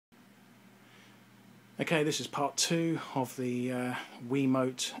Okay, this is part 2 of the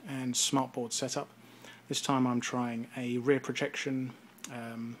Wiimote and Smartboard setup. This time I'm trying a rear projection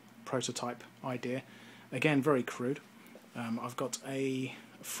prototype idea. Again, very crude. I've got a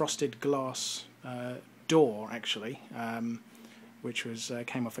frosted glass door, actually, which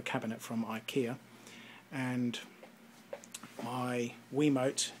came off a cabinet from IKEA, and my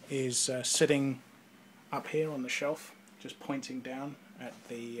Wiimote is sitting up here on the shelf, just pointing down at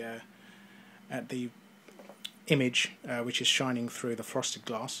the image which is shining through the frosted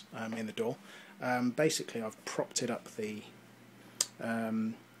glass in the door. Basically, I've propped it up the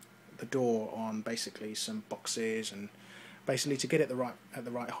door on basically some boxes, and basically to get it at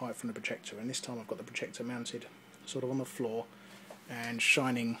the right height from the projector. And this time I've got the projector mounted sort of on the floor and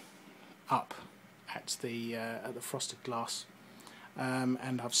shining up at the frosted glass.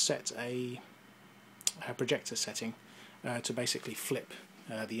 And I've set a projector setting to basically flip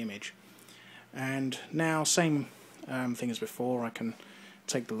the image. And now, same thing as before, I can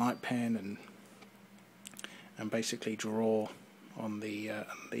take the light pen and basically draw on the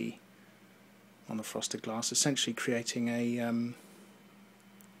frosted glass, essentially creating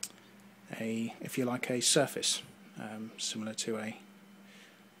if you like, a surface similar to a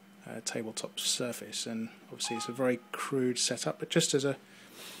tabletop surface. And obviously it's a very crude setup, but just as a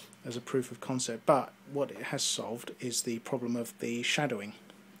proof of concept. But what it has solved is the problem of the shadowing.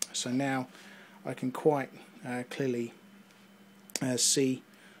 So now I can quite clearly see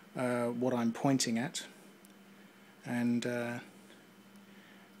what I'm pointing at, and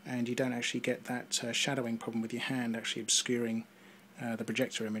you don't actually get that shadowing problem with your hand actually obscuring the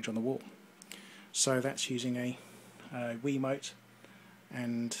projector image on the wall. So that's using a Wiimote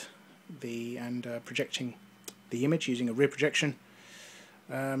and projecting the image using a rear projection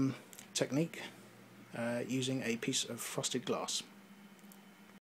technique using a piece of frosted glass.